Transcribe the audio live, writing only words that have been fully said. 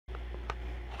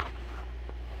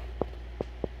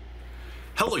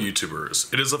Hello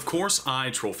YouTubers, it is of course I,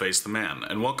 Trollface the Man,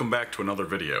 and welcome back to another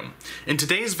video. In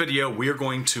today's video we are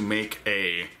going to make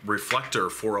a reflector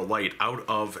for a light out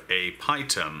of a pie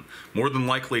tin, more than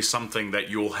likely something that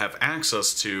you'll have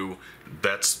access to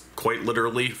that's quite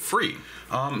literally free.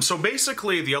 So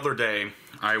basically the other day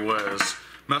I was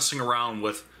messing around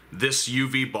with this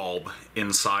UV bulb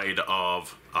inside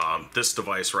of this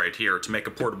device right here to make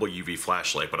a portable UV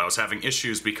flashlight, but I was having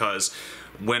issues because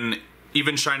when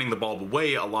even shining the bulb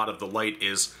away, a lot of the light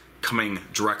is coming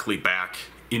directly back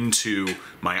into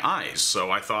my eyes. So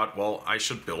I thought, well, I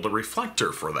should build a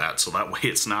reflector for that, so that way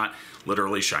it's not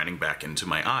literally shining back into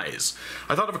my eyes.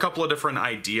 I thought of a couple of different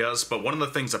ideas, but one of the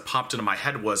things that popped into my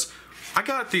head was, I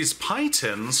got these pie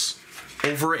tins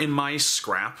over in my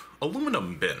scrap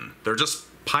aluminum bin. They're just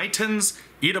pie tins,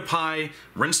 eat a pie,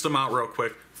 rinse them out real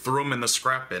quick, threw them in the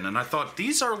scrap bin, and I thought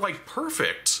these are like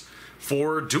perfect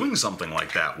for doing something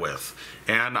like that with.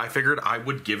 And I figured I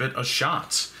would give it a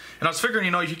shot. And I was figuring,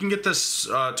 you know, if you can get this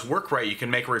to work right, you can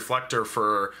make a reflector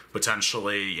for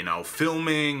potentially, you know,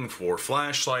 filming, for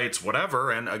flashlights,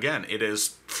 whatever, and again, it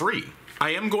is free.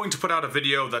 I am going to put out a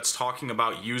video that's talking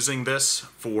about using this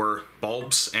for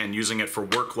bulbs and using it for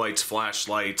work lights,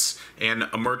 flashlights, and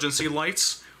emergency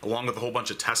lights, along with a whole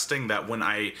bunch of testing that when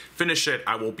I finish it,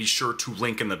 I will be sure to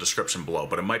link in the description below,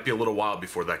 but it might be a little while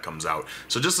before that comes out.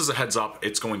 So just as a heads up,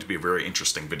 it's going to be a very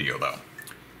interesting video though.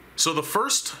 So the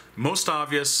first, most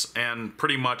obvious, and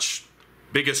pretty much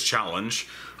biggest challenge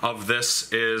of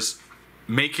this is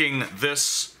making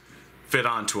this fit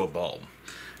onto a bulb.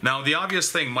 Now the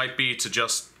obvious thing might be to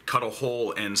just cut a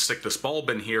hole and stick this bulb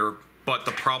in here, but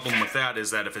the problem with that is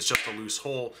that if it's just a loose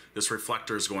hole, this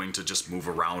reflector is going to just move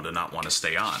around and not want to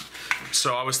stay on.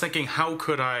 So I was thinking, how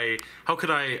could I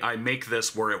make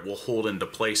this where it will hold into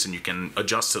place and you can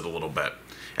adjust it a little bit?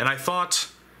 And I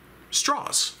thought,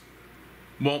 straws.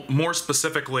 Well, more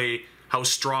specifically, how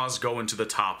straws go into the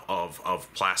top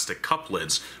of plastic cup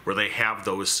lids where they have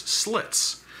those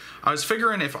slits. I was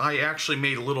figuring if I actually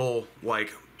made little,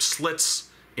 like, slits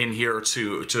in here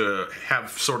to have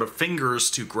sort of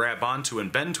fingers to grab onto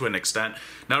and bend to an extent,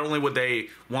 not only would they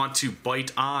want to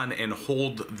bite on and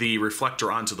hold the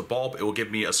reflector onto the bulb, it will give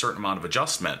me a certain amount of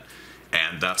adjustment.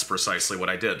 And that's precisely what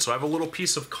I did. So I have a little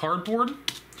piece of cardboard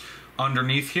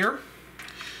underneath here.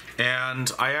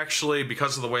 And I actually,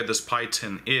 because of the way this pie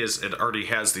tin is, it already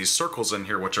has these circles in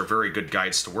here, which are very good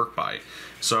guides to work by.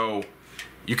 So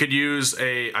you could use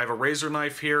I have a razor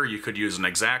knife here, you could use an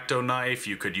X-Acto knife,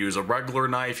 you could use a regular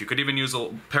knife, you could even use a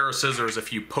pair of scissors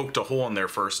if you poked a hole in there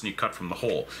first and you cut from the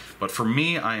hole. But for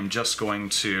me, I'm just going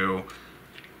to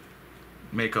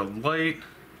make a light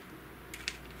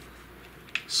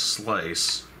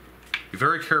slice. Be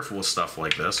very careful with stuff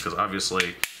like this, because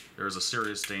obviously there's a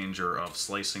serious danger of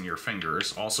slicing your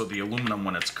fingers. Also, the aluminum,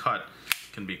 when it's cut,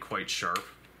 can be quite sharp,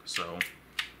 so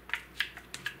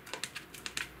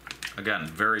again,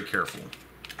 very careful.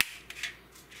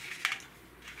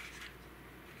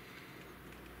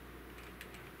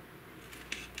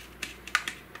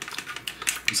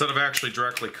 Instead of actually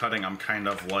directly cutting, I'm kind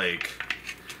of like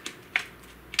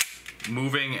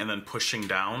moving and then pushing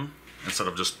down instead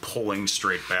of just pulling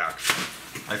straight back.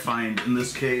 I find in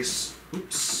this case,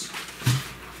 oops,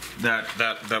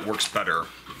 that works better.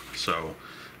 So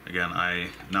again,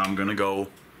 now I'm gonna go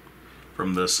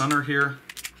from the center here,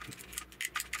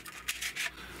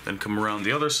 then come around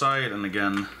the other side, and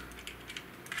again,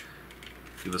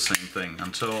 do the same thing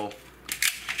until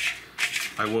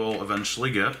I will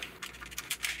eventually get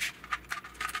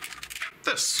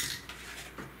this.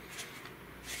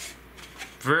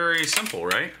 Very simple,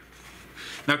 right?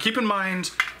 Now keep in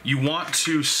mind, you want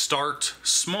to start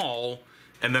small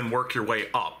and then work your way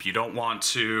up. You don't want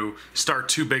to start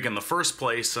too big in the first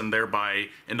place and thereby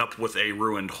end up with a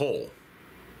ruined hole.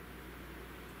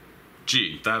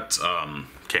 Gee, that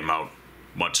came out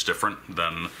much different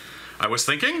than I was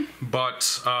thinking,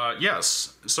 but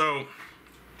yes. So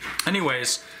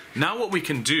anyways, now what we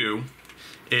can do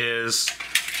is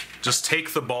just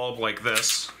take the bulb like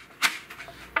this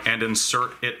and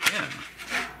insert it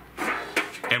in.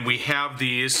 And we have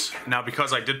these, now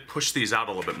because I did push these out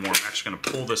a little bit more, I'm actually gonna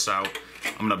pull this out.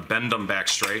 I'm gonna bend them back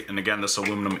straight, and again, this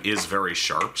aluminum is very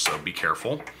sharp, so be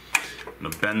careful. I'm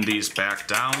gonna bend these back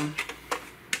down,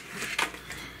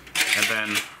 and then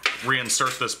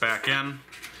reinsert this back in.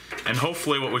 And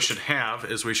hopefully what we should have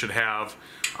is a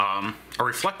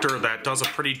reflector that does a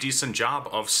pretty decent job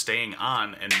of staying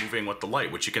on and moving with the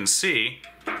light, which you can see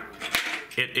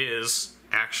it is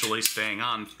actually staying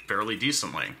on fairly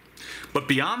decently. But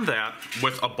beyond that,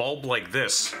 with a bulb like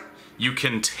this, you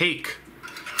can take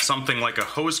something like a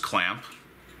hose clamp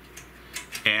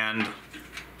and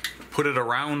put it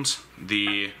around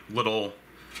the little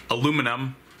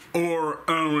aluminum or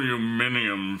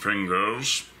aluminium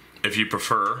fingers, if you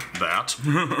prefer that.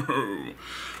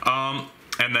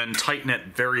 And then tighten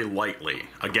it very lightly.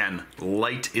 Again,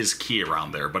 light is key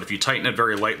around there, but if you tighten it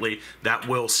very lightly, that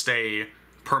will stay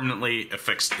permanently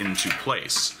affixed into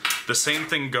place. The same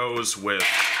thing goes with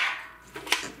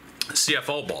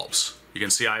CFL bulbs. You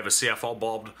can see I have a CFL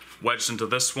bulb wedged into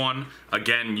this one.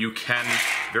 Again, you can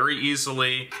very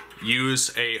easily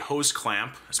use a hose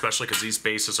clamp, especially because these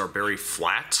bases are very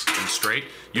flat and straight.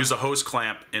 Use a hose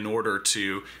clamp in order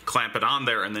to clamp it on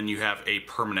there, and then you have a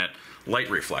permanent light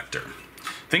reflector.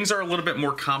 Things are a little bit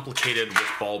more complicated with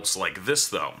bulbs like this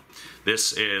though.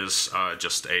 This is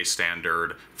just a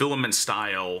standard filament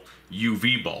style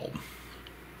UV bulb.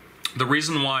 The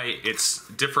reason why it's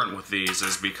different with these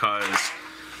is because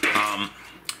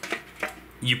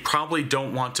you probably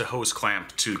don't want to hose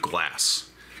clamp to glass.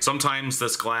 Sometimes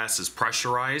this glass is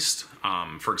pressurized.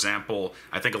 For example,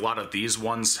 I think a lot of these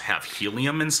ones have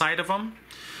helium inside of them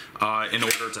in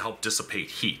order to help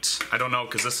dissipate heat. I don't know,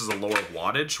 because this is a lower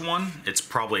wattage one. It's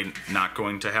probably not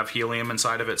going to have helium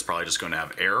inside of it. It's probably just going to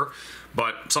have air.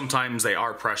 But sometimes they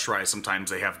are pressurized, sometimes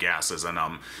they have gases in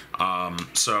them.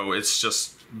 So it's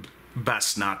just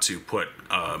best not to put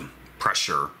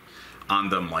pressure on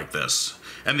them like this.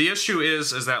 And the issue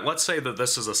is that let's say that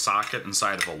this is a socket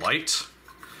inside of a light,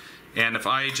 and if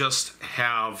I just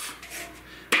have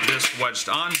this wedged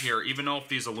on here, even though if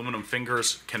these aluminum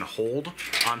fingers can hold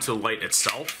onto the light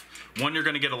itself, one, you're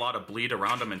going to get a lot of bleed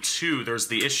around them, and two, there's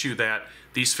the issue that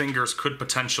these fingers could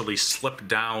potentially slip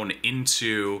down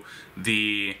into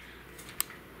the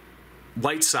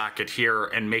light socket here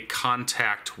and make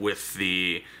contact with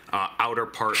the outer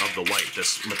part of the light,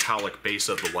 this metallic base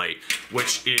of the light,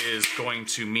 which is going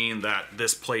to mean that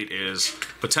this plate is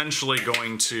potentially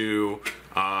going to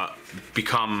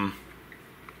become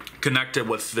connected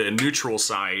with the neutral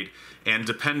side, and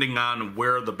depending on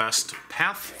where the best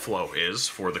path flow is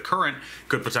for the current,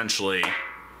 could potentially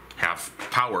have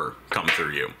power come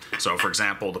through you. So for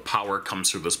example, the power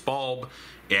comes through this bulb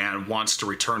and wants to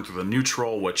return through the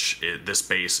neutral, which this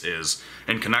base is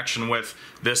in connection with.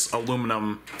 This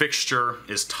aluminum fixture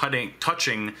is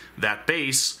touching that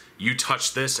base. You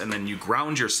touch this and then you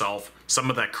ground yourself. Some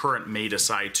of that current may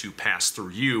decide to pass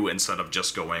through you instead of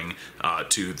just going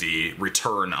to the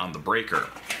return on the breaker.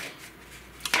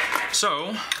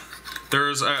 So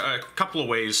there's a couple of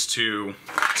ways to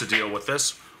deal with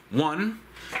this. One,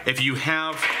 if you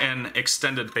have an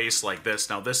extended base like this,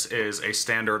 now this is a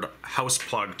standard house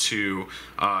plug to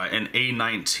an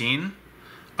A19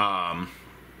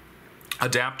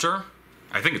 adapter.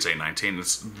 I think it's A19.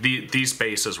 It's these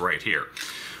bases right here.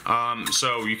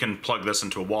 So you can plug this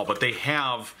into a wall, but they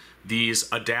have these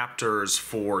adapters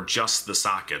for just the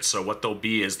socket. So what they'll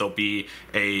be is there'll be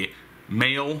a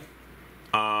male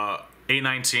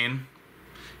A19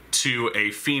 to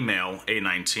a female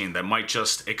A19 that might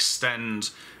just extend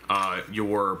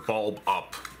your bulb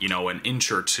up, you know, an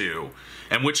inch or two,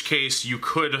 in which case you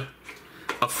could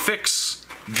affix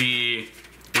the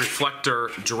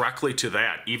reflector directly to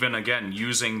that, even again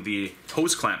using the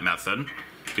hose clamp method,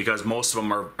 because most of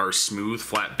them are smooth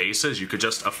flat bases. You could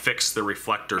just affix the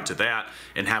reflector to that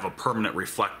and have a permanent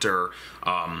reflector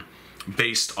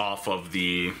based off of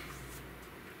the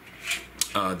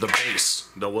base,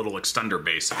 the little extender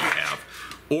base that you have.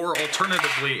 Or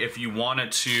alternatively, if you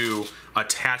wanted to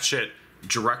attach it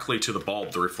directly to the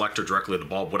bulb, the reflector directly to the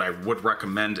bulb, what I would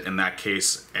recommend in that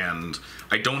case, and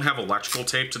I don't have electrical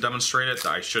tape to demonstrate it,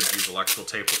 I should use electrical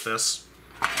tape with this,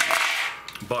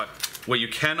 but what you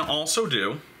can also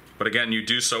do, but again, you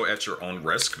do so at your own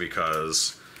risk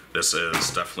because this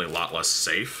is definitely a lot less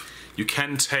safe. You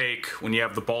can take, when you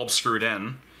have the bulb screwed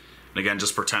in, and again,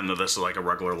 just pretend that this is like a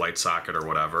regular light socket or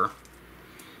whatever,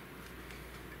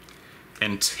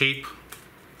 and tape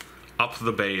up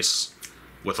the base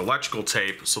with electrical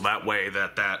tape so that way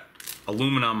that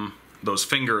aluminum, those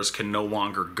fingers can no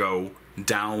longer go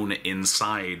down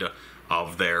inside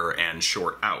of there and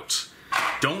short out.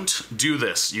 Don't do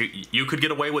this. You could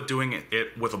get away with doing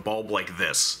it with a bulb like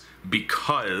this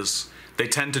because they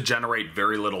tend to generate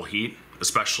very little heat,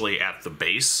 especially at the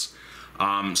base.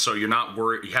 So you're not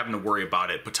having to worry about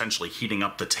it potentially heating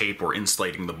up the tape or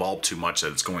insulating the bulb too much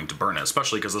that it's going to burn it,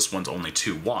 especially because this one's only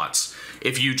 2 watts.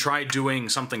 If you try doing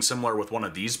something similar with one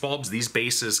of these bulbs, these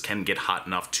bases can get hot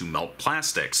enough to melt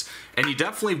plastics, and you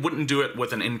definitely wouldn't do it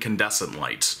with an incandescent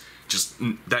light. Just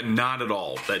that, not at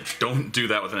all. Don't do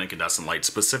that with an incandescent light.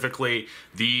 Specifically,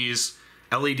 these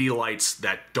LED lights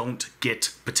that don't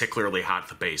get particularly hot at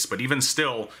the base. But even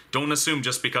still, don't assume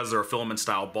just because they're a filament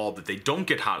style bulb that they don't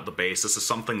get hot at the base. This is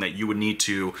something that you would need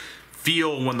to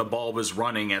feel when the bulb is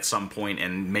running at some point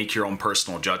and make your own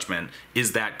personal judgment.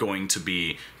 Is that going to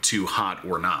be too hot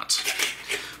or not?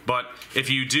 But if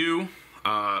you do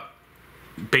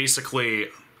basically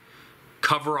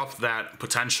cover up that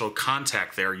potential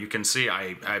contact there, you can see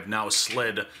I've now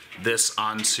slid this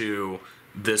onto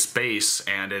this base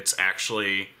and it's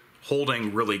actually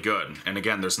holding really good. And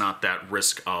again, there's not that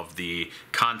risk of the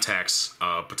contacts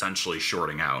potentially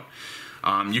shorting out.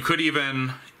 You could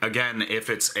even, again, if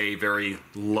it's a very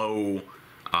low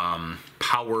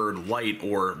powered light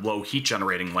or low heat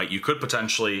generating light, you could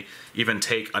potentially even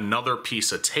take another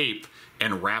piece of tape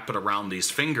and wrap it around these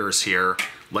fingers here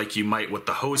like you might with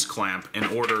the hose clamp in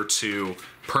order to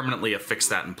permanently affix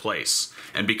that in place.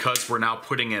 And because we're now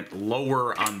putting it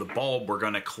lower on the bulb, we're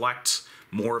going to collect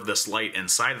more of this light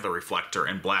inside of the reflector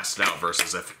and blast it out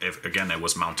versus if again, it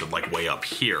was mounted like way up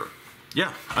here.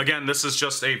 Yeah, again, this is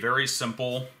just a very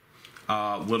simple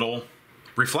little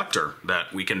reflector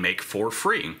that we can make for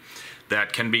free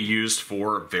that can be used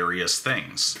for various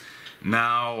things.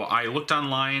 Now, I looked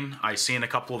online, I've seen a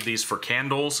couple of these for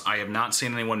candles. I have not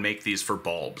seen anyone make these for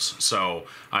bulbs. So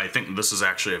I think this is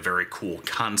actually a very cool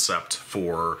concept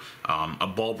for a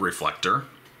bulb reflector.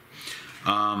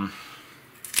 And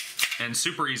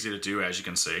super easy to do, as you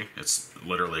can see. It's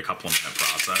literally a couple of minute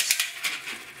process.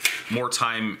 More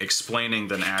time explaining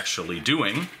than actually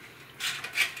doing.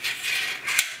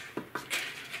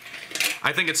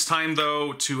 I think it's time,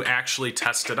 though, to actually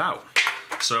test it out.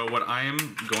 So what I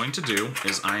am going to do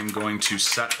is I'm going to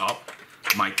set up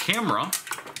my camera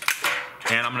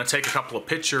and I'm going to take a couple of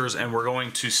pictures and we're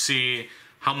going to see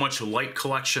how much light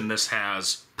collection this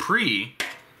has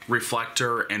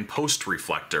pre-reflector and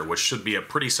post-reflector, which should be a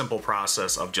pretty simple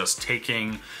process of just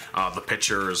taking the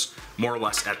pictures more or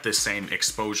less at the same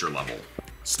exposure level.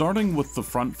 Starting with the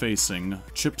front-facing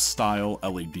chip-style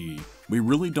LED, we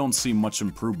really don't see much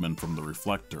improvement from the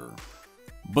reflector.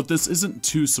 But this isn't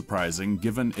too surprising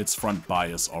given its front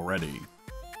bias already.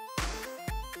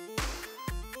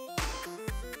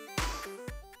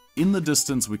 In the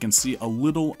distance we can see a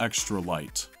little extra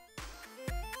light.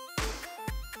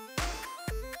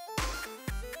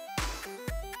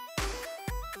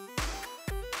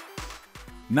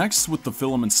 Next, with the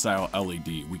filament style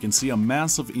LED, we can see a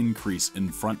massive increase in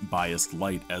front biased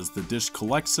light as the dish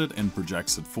collects it and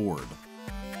projects it forward.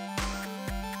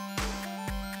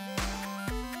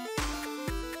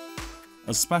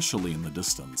 Especially in the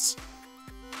distance.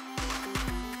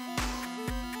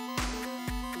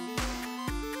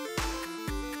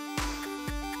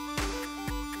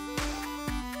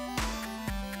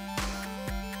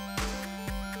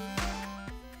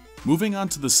 Moving on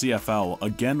to the CFL,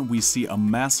 again we see a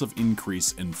massive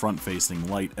increase in front-facing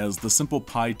light as the simple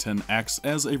Pi 10 acts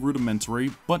as a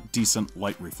rudimentary but decent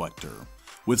light reflector,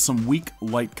 with some weak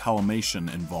light collimation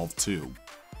involved too.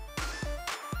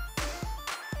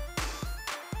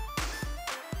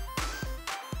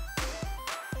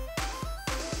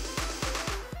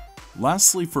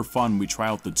 Lastly, for fun, we try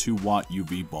out the 2-watt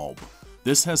UV bulb.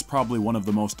 This has probably one of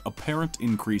the most apparent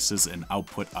increases in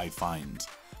output I find.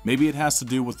 Maybe it has to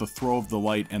do with the throw of the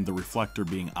light and the reflector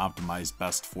being optimized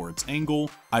best for its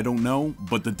angle, I don't know,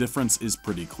 but the difference is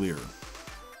pretty clear.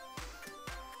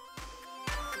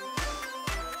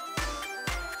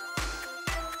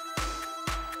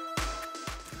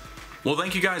 Well,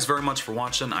 thank you guys very much for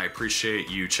watching. I appreciate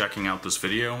you checking out this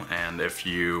video, and if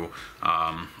you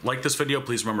like this video,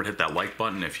 please remember to hit that like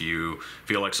button. If you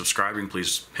feel like subscribing,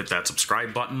 please hit that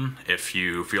subscribe button. If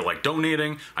you feel like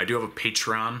donating, I do have a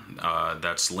Patreon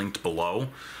that's linked below.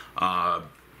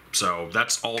 So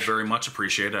that's all very much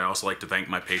appreciated. I also like to thank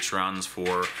my patrons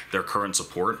for their current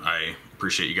support. I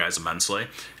appreciate you guys immensely.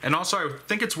 And also, I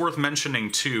think it's worth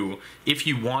mentioning too, if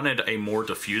you wanted a more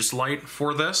diffused light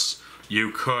for this, you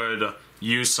could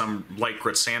use some light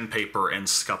grit sandpaper and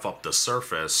scuff up the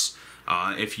surface.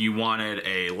 If you wanted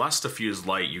a less diffused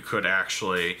light, you could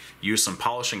actually use some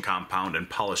polishing compound and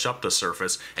polish up the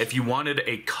surface. If you wanted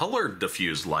a colored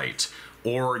diffused light,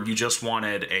 or you just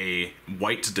wanted a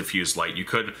white diffused light, you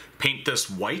could paint this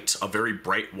white, a very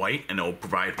bright white, and it'll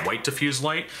provide white diffused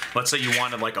light. Let's say you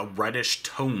wanted like a reddish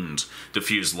toned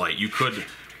diffused light. You could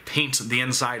paint the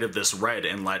inside of this red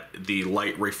and let the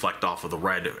light reflect off of the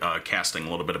red, casting a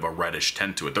little bit of a reddish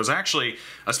tint to it. There's actually,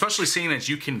 especially seeing as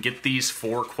you can get these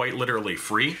for quite literally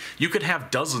free, you could have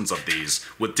dozens of these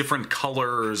with different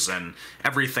colors and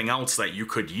everything else that you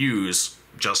could use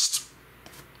just,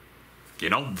 you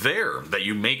know, there, that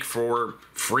you make for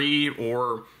free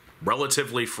or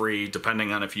relatively free,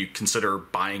 depending on if you consider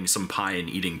buying some pie and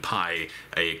eating pie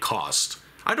a cost.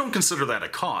 I don't consider that a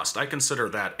cost. I consider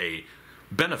that a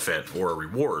benefit or a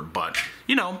reward, but,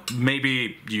 you know,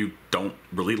 maybe you don't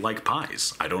really like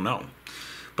pies. I don't know.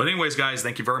 But anyways, guys,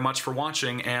 thank you very much for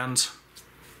watching, and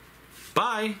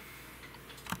bye!